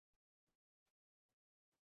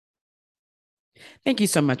Thank you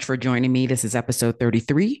so much for joining me. This is episode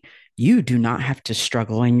 33. You do not have to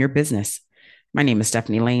struggle in your business. My name is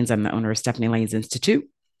Stephanie Lanes. I'm the owner of Stephanie Lanes Institute.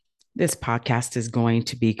 This podcast is going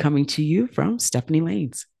to be coming to you from Stephanie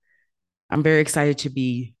Lanes. I'm very excited to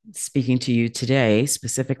be speaking to you today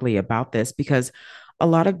specifically about this because a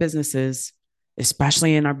lot of businesses,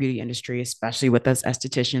 especially in our beauty industry, especially with us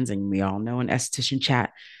estheticians, and we all know in esthetician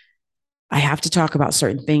chat, I have to talk about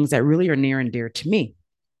certain things that really are near and dear to me.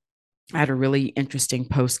 I had a really interesting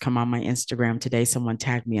post come on my Instagram today. Someone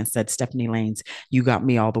tagged me and said, Stephanie Lanes, you got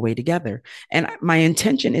me all the way together. And my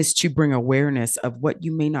intention is to bring awareness of what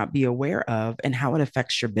you may not be aware of and how it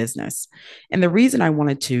affects your business. And the reason I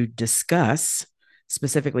wanted to discuss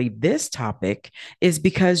specifically this topic is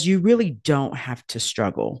because you really don't have to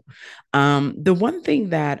struggle. The one thing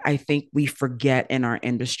that I think we forget in our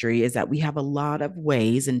industry is that we have a lot of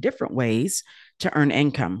ways and different ways to earn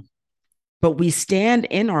income, but we stand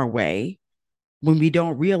in our way when we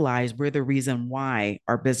don't realize we're the reason why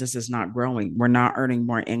our business is not growing. We're not earning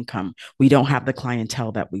more income. We don't have the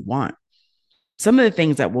clientele that we want. Some of the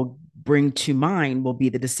things that will bring to mind will be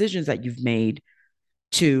the decisions that you've made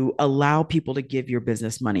to allow people to give your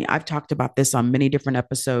business money. I've talked about this on many different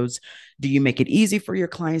episodes. Do you make it easy for your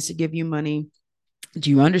clients to give you money? Do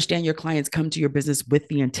you understand your clients come to your business with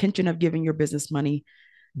the intention of giving your business money?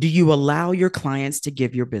 Do you allow your clients to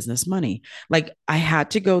give your business money? Like, I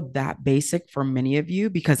had to go that basic for many of you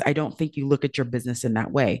because I don't think you look at your business in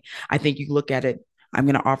that way. I think you look at it, I'm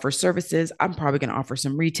going to offer services. I'm probably going to offer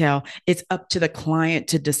some retail. It's up to the client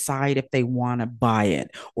to decide if they want to buy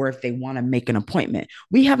it or if they want to make an appointment.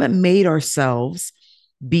 We haven't made ourselves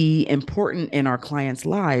be important in our clients'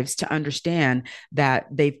 lives to understand that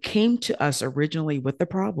they've came to us originally with the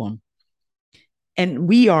problem and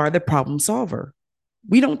we are the problem solver.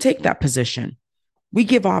 We don't take that position. We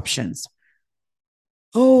give options.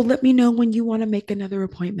 Oh, let me know when you want to make another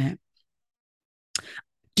appointment.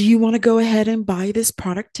 Do you want to go ahead and buy this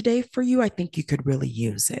product today for you? I think you could really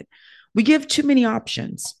use it. We give too many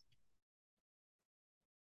options.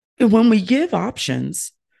 And when we give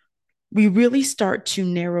options, we really start to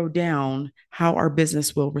narrow down how our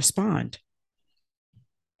business will respond.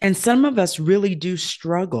 And some of us really do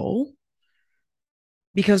struggle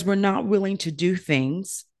because we're not willing to do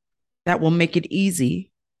things that will make it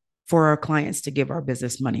easy for our clients to give our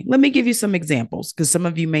business money. Let me give you some examples because some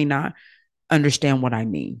of you may not understand what I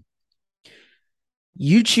mean.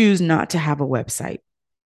 You choose not to have a website.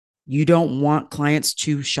 You don't want clients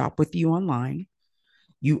to shop with you online.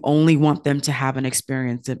 You only want them to have an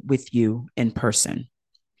experience with you in person.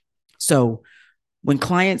 So when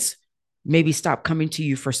clients maybe stop coming to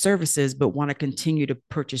you for services, but want to continue to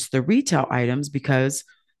purchase the retail items because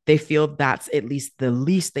they feel that's at least the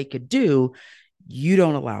least they could do, you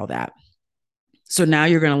don't allow that. So now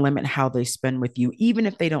you're going to limit how they spend with you, even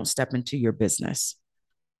if they don't step into your business.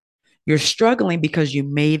 You're struggling because you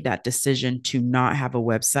made that decision to not have a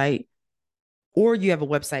website, or you have a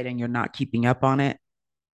website and you're not keeping up on it.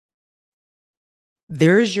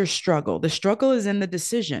 There's your struggle. The struggle is in the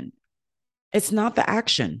decision, it's not the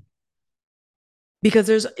action. Because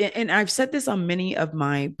and I've said this on many of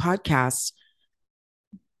my podcasts,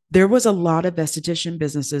 there was a lot of esthetician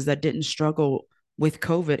businesses that didn't struggle with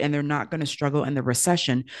COVID, and they're not going to struggle in the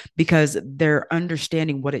recession because they're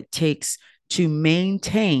understanding what it takes to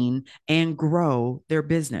maintain and grow their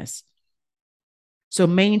business. So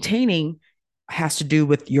maintaining has to do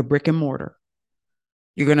with your brick and mortar.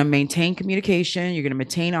 You're going to maintain communication. You're going to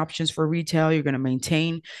maintain options for retail. You're going to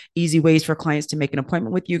maintain easy ways for clients to make an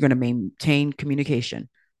appointment with you. You're going to maintain communication.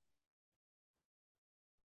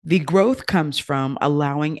 The growth comes from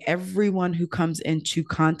allowing everyone who comes into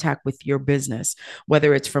contact with your business,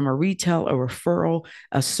 whether it's from a retail, a referral,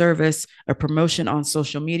 a service, a promotion on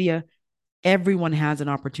social media, everyone has an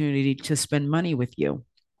opportunity to spend money with you.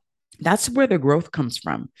 That's where the growth comes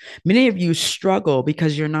from. Many of you struggle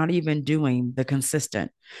because you're not even doing the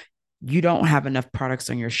consistent. You don't have enough products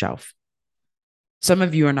on your shelf. Some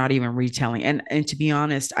of you are not even retailing. And to be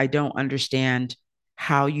honest, I don't understand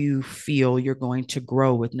how you feel you're going to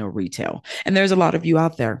grow with no retail. And there's a lot of you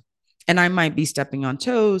out there. And I might be stepping on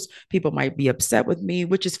toes. People might be upset with me,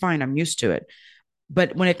 which is fine. I'm used to it.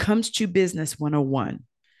 But when it comes to business 101,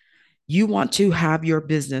 you want to have your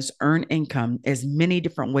business earn income as many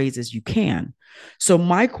different ways as you can. So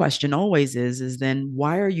my question always is then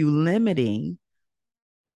why are you limiting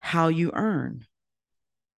how you earn?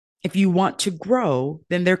 If you want to grow,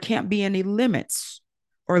 then there can't be any limits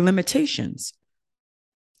or limitations.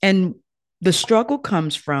 And the struggle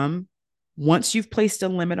comes from once you've placed a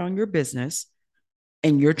limit on your business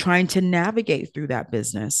and you're trying to navigate through that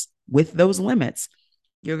business with those limits,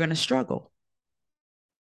 you're going to struggle.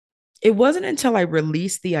 It wasn't until I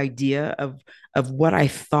released the idea of what I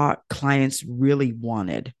thought clients really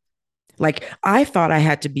wanted. Like I thought I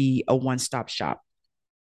had to be a one-stop shop.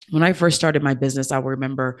 When I first started my business, I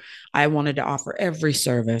remember I wanted to offer every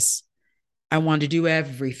service. I wanted to do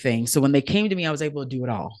everything. So when they came to me, I was able to do it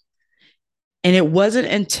all. And it wasn't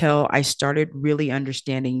until I started really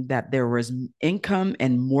understanding that there was income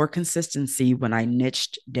and more consistency when I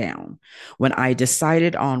niched down, when I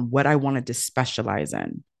decided on what I wanted to specialize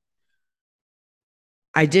in.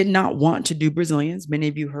 I did not want to do Brazilians. Many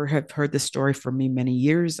of you have heard this story from me many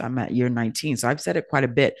years. I'm at year 19. So I've said it quite a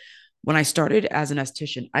bit. When I started as an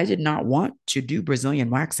esthetician, I did not want to do Brazilian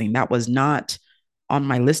waxing. That was not on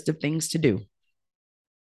my list of things to do.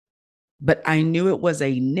 But I knew it was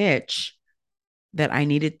a niche that I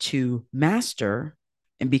needed to master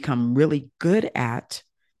and become really good at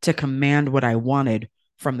to command what I wanted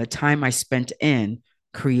from the time I spent in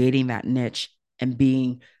creating that niche and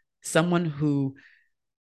being someone who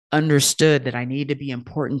understood that I needed to be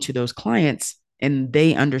important to those clients and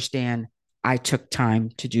they understand I took time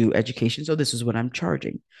to do education. So this is what I'm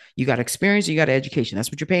charging. You got experience, you got education.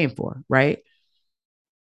 That's what you're paying for, right?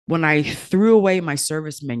 When I threw away my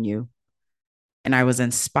service menu and I was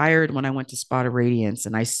inspired when I went to Spot of Radiance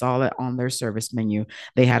and I saw that on their service menu,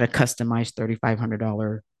 they had a customized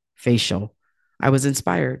 $3,500 facial. I was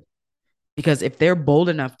inspired because if they're bold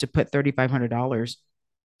enough to put $3,500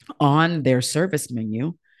 on their service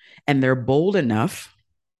menu and they're bold enough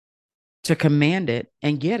to command it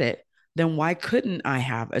and get it, then why couldn't I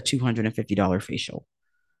have a $250 facial?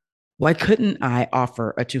 Why couldn't I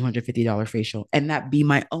offer a $250 facial and that be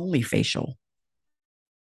my only facial?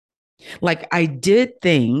 Like I did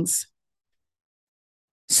things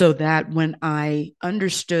so that when I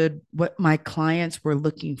understood what my clients were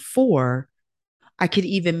looking for, I could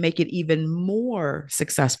even make it even more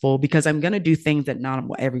successful because I'm going to do things that not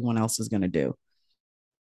everyone else is going to do.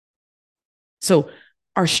 So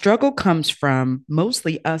our struggle comes from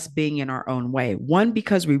mostly us being in our own way. One,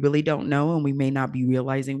 because we really don't know and we may not be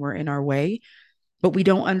realizing we're in our way, but we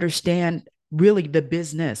don't understand really the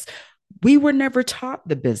business. We were never taught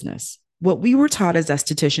the business. What we were taught as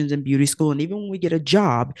estheticians in beauty school, and even when we get a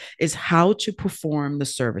job, is how to perform the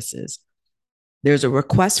services. There's a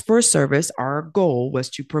request for a service. Our goal was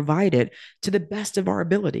to provide it to the best of our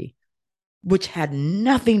ability, which had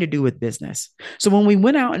nothing to do with business. So when we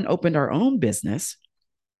went out and opened our own business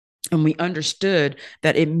and we understood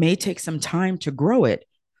that it may take some time to grow it,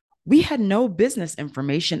 we had no business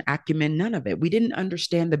information acumen, none of it. We didn't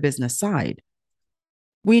understand the business side.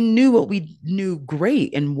 We knew what we knew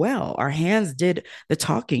great and well. Our hands did the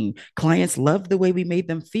talking. Clients loved the way we made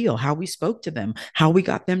them feel, how we spoke to them, how we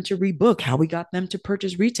got them to rebook, how we got them to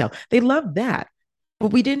purchase retail. They loved that.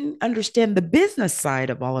 But we didn't understand the business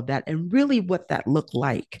side of all of that and really what that looked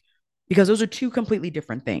like because those are two completely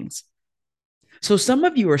different things. So some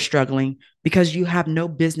of you are struggling because you have no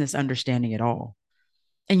business understanding at all.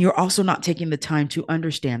 And you're also not taking the time to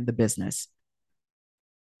understand the business.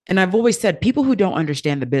 And I've always said people who don't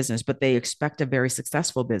understand the business, but they expect a very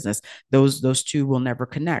successful business, those two will never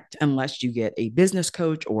connect unless you get a business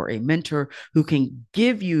coach or a mentor who can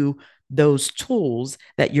give you those tools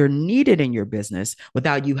that you're needed in your business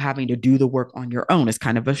without you having to do the work on your own. It's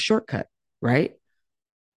kind of a shortcut, right?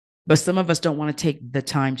 But some of us don't want to take the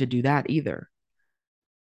time to do that either.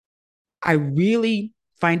 I really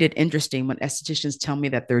find it interesting when estheticians tell me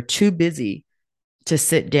that they're too busy to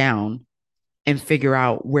sit down and figure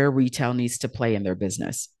out where retail needs to play in their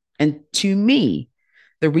business. And to me,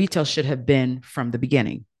 the retail should have been from the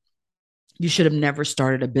beginning. You should have never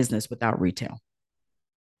started a business without retail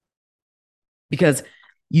because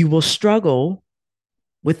you will struggle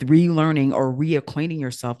with relearning or reacquainting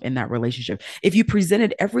yourself in that relationship. If you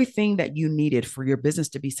presented everything that you needed for your business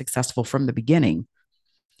to be successful from the beginning,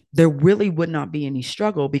 there really would not be any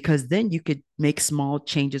struggle because then you could make small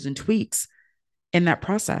changes and tweaks in that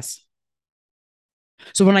process.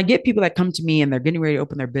 So when I get people that come to me and they're getting ready to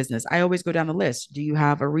open their business, I always go down the list. Do you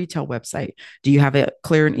have a retail website? Do you have a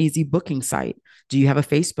clear and easy booking site? Do you have a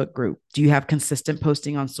Facebook group? Do you have consistent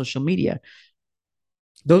posting on social media?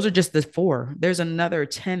 Those are just the four. There's another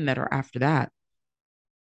 10 that are after that.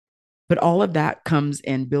 But all of that comes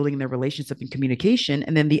in building their relationship and communication.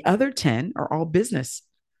 And then the other 10 are all business.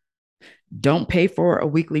 Don't pay for a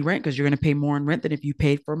weekly rent because you're going to pay more in rent than if you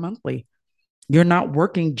paid for monthly. You're not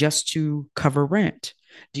working just to cover rent.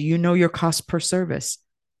 Do you know your cost per service?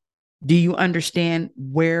 Do you understand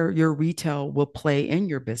where your retail will play in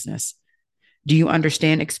your business? Do you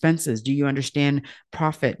understand expenses? Do you understand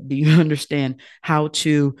profit? Do you understand how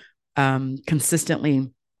to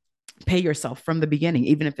consistently Pay yourself from the beginning,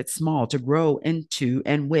 even if it's small, to grow into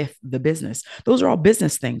and with the business. Those are all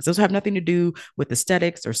business things. Those have nothing to do with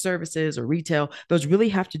aesthetics or services or retail. Those really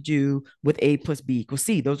have to do with A plus B equals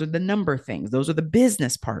C. Those are the number things. Those are the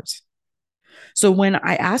business parts. So when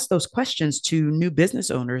I ask those questions to new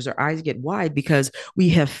business owners, their eyes get wide because we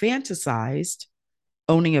have fantasized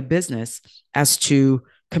owning a business as to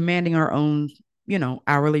commanding our own,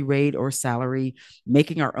 hourly rate or salary,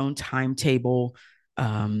 making our own timetable,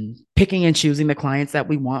 picking and choosing the clients that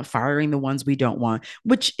we want, firing the ones we don't want,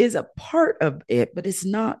 which is a part of it, but it's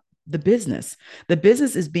not the business. The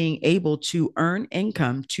business is being able to earn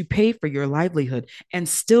income to pay for your livelihood and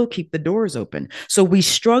still keep the doors open. So we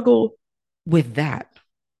struggle with that.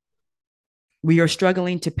 We are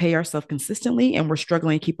struggling to pay ourselves consistently, and we're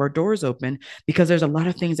struggling to keep our doors open because there's a lot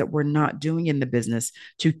of things that we're not doing in the business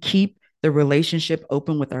to keep the relationship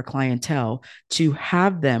open with our clientele, to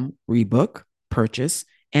have them rebook, purchase,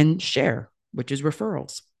 and share, which is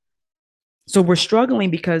referrals. So we're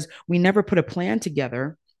struggling because we never put a plan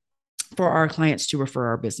together for our clients to refer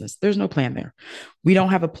our business. There's no plan there. We don't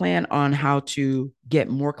have a plan on how to get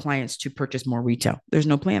more clients to purchase more retail. There's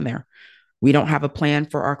no plan there. We don't have a plan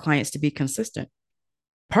for our clients to be consistent,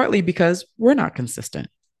 partly because we're not consistent.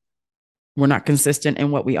 We're not consistent in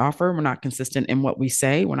what we offer. We're not consistent in what we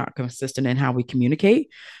say. We're not consistent in how we communicate.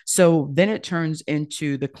 So then it turns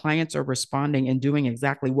into the clients are responding and doing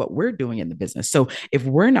exactly what we're doing in the business. So if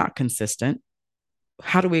we're not consistent,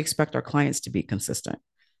 how do we expect our clients to be consistent?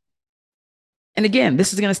 And again,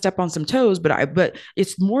 this is going to step on some toes, but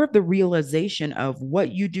it's more of the realization of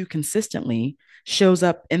what you do consistently shows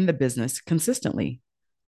up in the business consistently.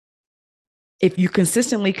 If you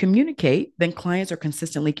consistently communicate, then clients are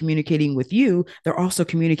consistently communicating with you. They're also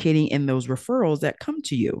communicating in those referrals that come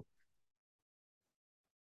to you.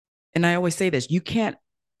 And I always say this, you can't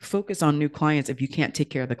focus on new clients if you can't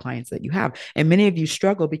take care of the clients that you have. And many of you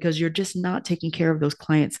struggle because you're just not taking care of those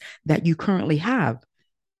clients that you currently have.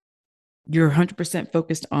 You're 100%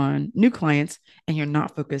 focused on new clients and you're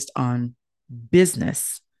not focused on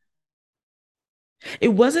business. It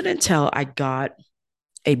wasn't until I got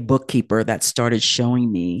a bookkeeper that started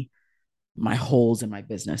showing me my holes in my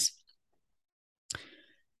business.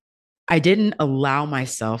 I didn't allow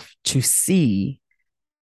myself to see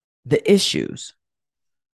the issues.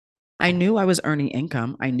 I knew I was earning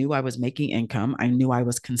income. I knew I was making income. I knew I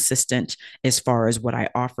was consistent as far as what I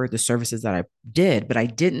offered, the services that I did, but I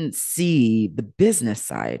didn't see the business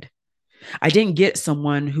side. I didn't get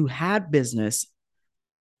someone who had business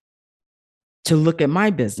to look at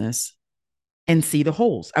my business and see the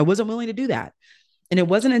holes. I wasn't willing to do that. And it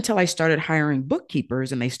wasn't until I started hiring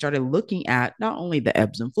bookkeepers and they started looking at not only the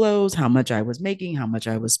ebbs and flows, how much I was making, how much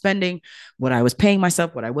I was spending, what I was paying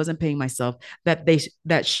myself, what I wasn't paying myself,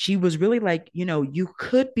 that she was really like, you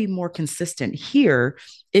could be more consistent here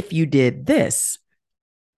if you did this.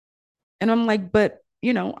 And I'm like, but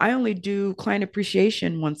I only do client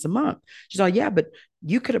appreciation once a month. She's like, yeah, but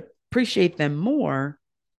you could appreciate them more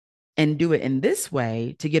and do it in this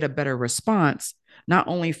way to get a better response, not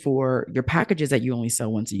only for your packages that you only sell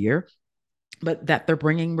once a year, but that they're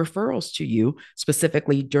bringing referrals to you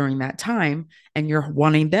specifically during that time. And you're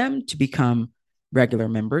wanting them to become regular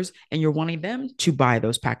members and you're wanting them to buy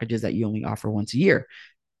those packages that you only offer once a year.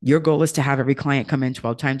 Your goal is to have every client come in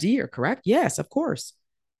 12 times a year, correct? Yes, of course.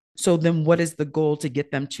 So then what is the goal to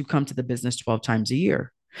get them to come to the business 12 times a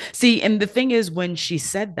year? See, and the thing is, when she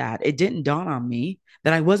said that, it didn't dawn on me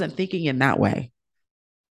that I wasn't thinking in that way.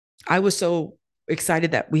 I was so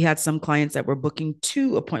excited that we had some clients that were booking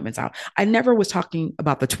 2 appointments out. I never was talking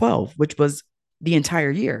about the 12, which was the entire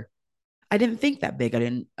year. I didn't think that big. I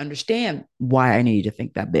didn't understand why I needed to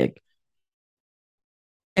think that big.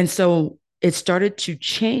 And so it started to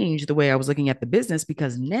change the way I was looking at the business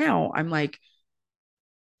because now I'm like,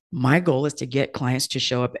 my goal is to get clients to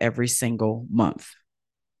show up every single month,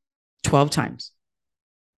 12 times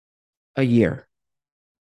a year.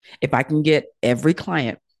 If I can get every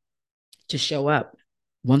client to show up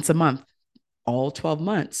once a month, all 12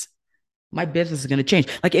 months, my business is going to change.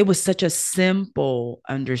 Like it was such a simple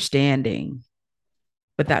understanding,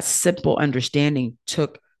 but that simple understanding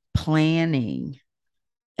took planning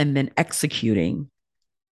and then executing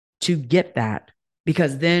to get that.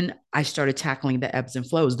 Because then I started tackling the ebbs and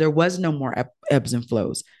flows. There was no more ebbs and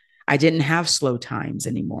flows. I didn't have slow times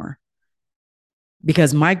anymore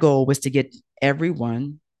because my goal was to get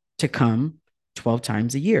everyone to come 12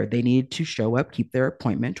 times a year. They needed to show up, keep their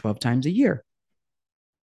appointment 12 times a year.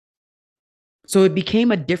 So it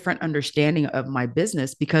became a different understanding of my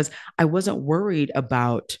business because I wasn't worried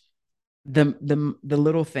about the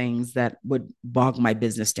little things that would bog my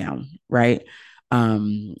business down, right?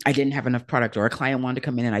 I didn't have enough product, or a client wanted to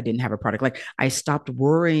come in and I didn't have a product. Like, I stopped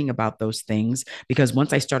worrying about those things, because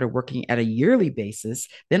once I started working at a yearly basis,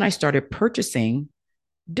 then I started purchasing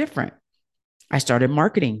different. I started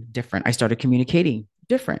marketing different. I started communicating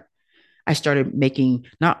different. I started making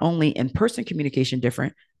not only in-person communication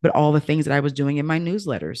different, but all the things that I was doing in my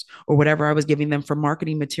newsletters or whatever I was giving them for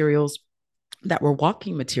marketing materials that were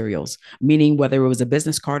walking materials, meaning whether it was a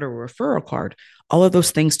business card or a referral card, all of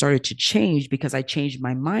those things started to change because I changed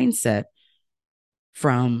my mindset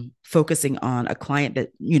from focusing on a client that,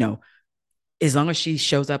 as long as she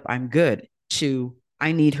shows up, I'm good, to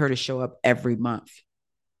I need her to show up every month.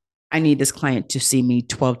 I need this client to see me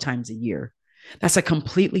 12 times a year. That's a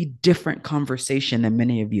completely different conversation than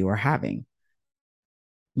many of you are having.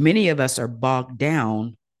 Many of us are bogged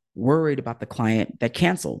down, worried about the client that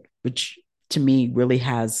canceled, which to me really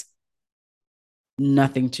has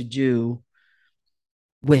nothing to do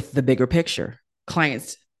with the bigger picture.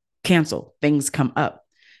 Clients cancel, things come up,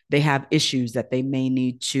 they have issues that they may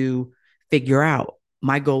need to figure out.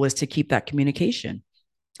 My goal is to keep that communication.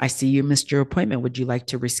 I see you missed your appointment. Would you like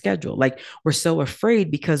to reschedule? Like, we're so afraid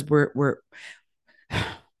because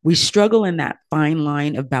we struggle in that fine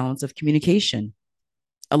line of balance of communication.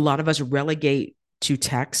 A lot of us relegate to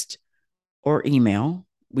text or email.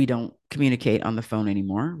 We don't communicate on the phone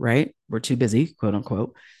anymore, right? We're too busy, quote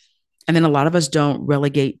unquote. And then a lot of us don't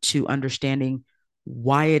relegate to understanding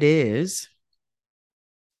why it is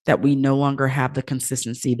that we no longer have the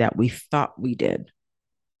consistency that we thought we did.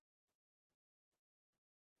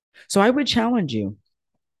 So I would challenge you,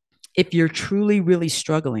 if you're truly, really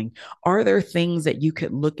struggling, are there things that you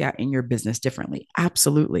could look at in your business differently?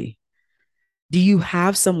 Absolutely. Do you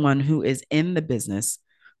have someone who is in the business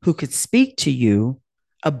who could speak to you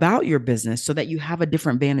about your business so that you have a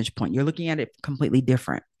different vantage point? You're looking at it completely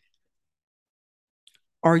different.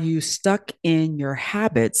 Are you stuck in your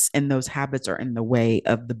habits, and those habits are in the way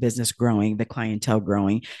of the business growing, the clientele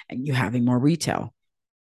growing, and you having more retail?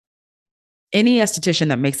 Any esthetician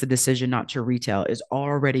that makes the decision not to retail is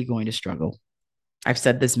already going to struggle. I've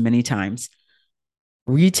said this many times.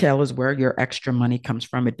 Retail is where your extra money comes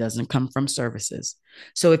from. It doesn't come from services.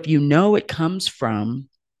 So if you know it comes from,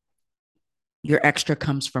 your extra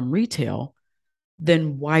comes from retail,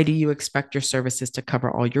 then why do you expect your services to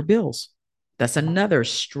cover all your bills? That's another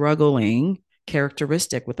struggling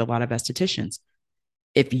characteristic with a lot of estheticians.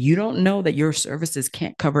 If you don't know that your services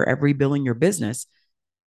can't cover every bill in your business,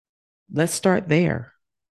 let's start there.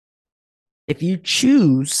 If you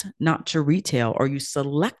choose not to retail, or you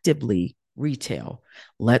selectively retail,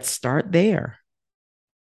 let's start there.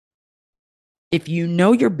 If you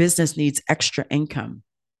know your business needs extra income,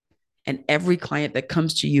 and every client that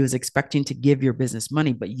comes to you is expecting to give your business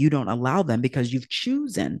money, but you don't allow them because you've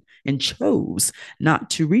chosen and chose not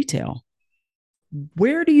to retail,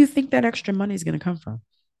 where do you think that extra money is going to come from?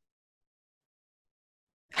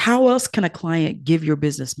 How else can a client give your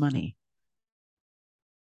business money?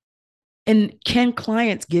 And can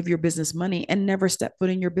clients give your business money and never step foot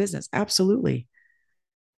in your business? Absolutely.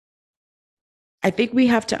 I think we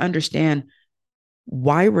have to understand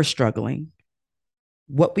why we're struggling,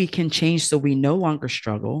 what we can change so we no longer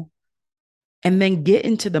struggle, and then get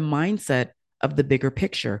into the mindset of the bigger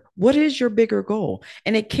picture. What is your bigger goal?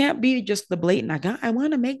 And it can't be just the blatant, I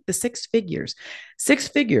want to make the six figures. Six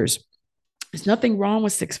figures, there's nothing wrong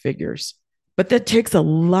with six figures, but that takes a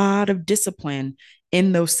lot of discipline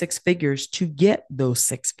in those six figures to get those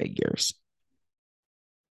six figures.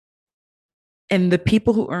 And the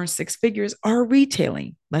people who earn six figures are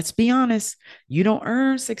retailing. Let's be honest. You don't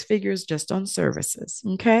earn six figures just on services.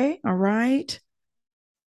 Okay. All right.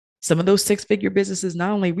 Some of those six-figure businesses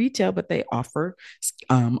not only retail, but they offer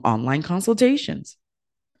online consultations.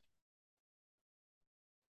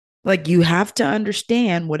 Like, you have to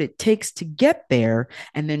understand what it takes to get there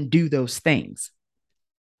and then do those things.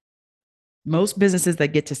 Most businesses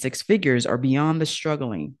that get to six figures are beyond the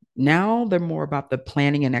struggling. Now they're more about the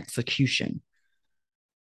planning and execution,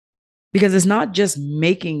 because it's not just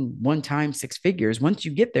making one time six figures. Once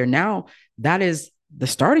you get there, now that is the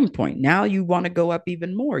starting point. Now you want to go up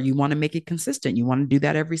even more. You want to make it consistent. You want to do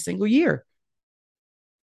that every single year.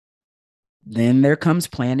 Then there comes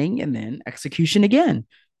planning and then execution again.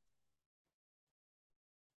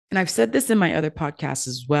 And I've said this in my other podcasts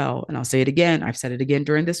as well, and I'll say it again. I've said it again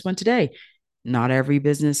during this one today. Not every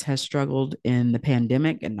business has struggled in the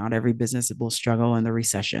pandemic, and not every business will struggle in the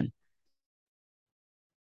recession.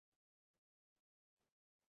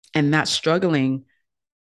 And that struggling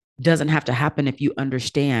doesn't have to happen if you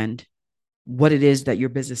understand what it is that your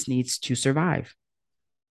business needs to survive.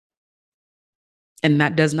 And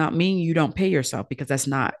that does not mean you don't pay yourself, because that's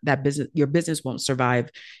not that business. Your business won't survive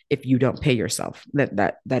if you don't pay yourself.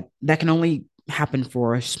 That can only happen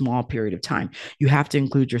for a small period of time. You have to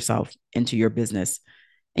include yourself into your business,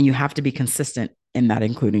 and you have to be consistent in that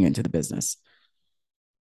including into the business.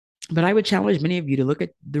 But I would challenge many of you to look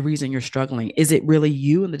at the reason you're struggling. Is it really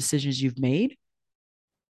you and the decisions you've made?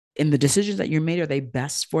 And the decisions that you made, are they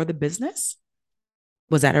best for the business?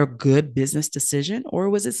 Was that a good business decision? Or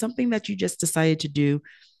was it something that you just decided to do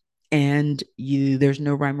and there's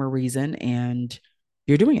no rhyme or reason and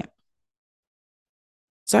you're doing it?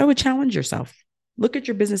 So I would challenge yourself. Look at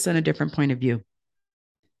your business in a different point of view.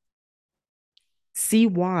 See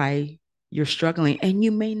why you're struggling, and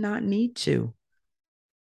you may not need to.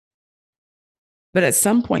 But at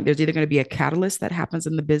some point, there's either going to be a catalyst that happens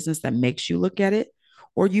in the business that makes you look at it,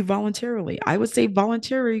 or you voluntarily. I would say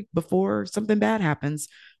voluntary before something bad happens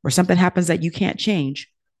or something happens that you can't change.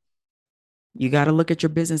 You got to look at your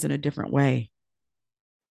business in a different way.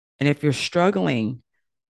 And if you're struggling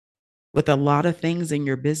with a lot of things in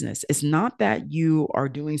your business, it's not that you are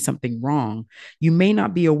doing something wrong. You may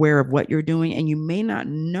not be aware of what you're doing, and you may not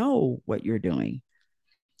know what you're doing.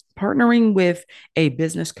 Partnering with a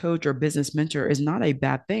business coach or business mentor is not a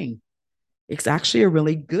bad thing. It's actually a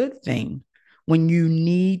really good thing when you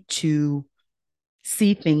need to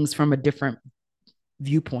see things from a different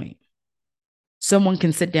viewpoint. Someone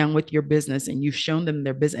can sit down with your business and you've shown them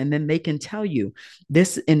their business, and then they can tell you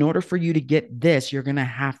this: in order for you to get this, you're going to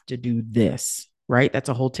have to do this, right? That's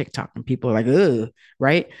a whole TikTok, and people are like, ugh,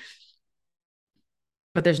 right?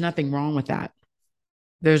 But there's nothing wrong with that.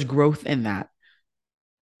 There's growth in that.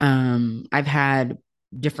 I've had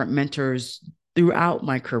different mentors throughout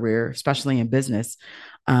my career, especially in business,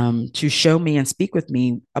 to show me and speak with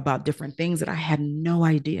me about different things that I had no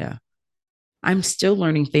idea. I'm still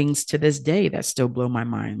learning things to this day that still blow my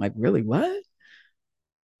mind. Like, really, what?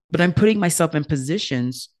 But I'm putting myself in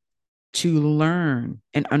positions to learn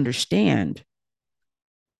and understand.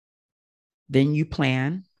 Then you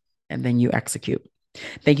plan, and then you execute.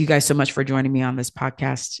 Thank you guys so much for joining me on this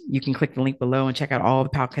podcast. You can click the link below and check out all the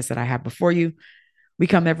podcasts that I have before you. We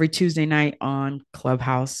come every Tuesday night on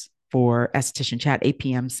Clubhouse for Esthetician Chat, 8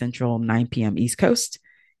 p.m. Central, 9 p.m. East Coast.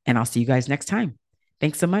 And I'll see you guys next time.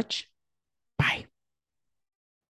 Thanks so much. Bye.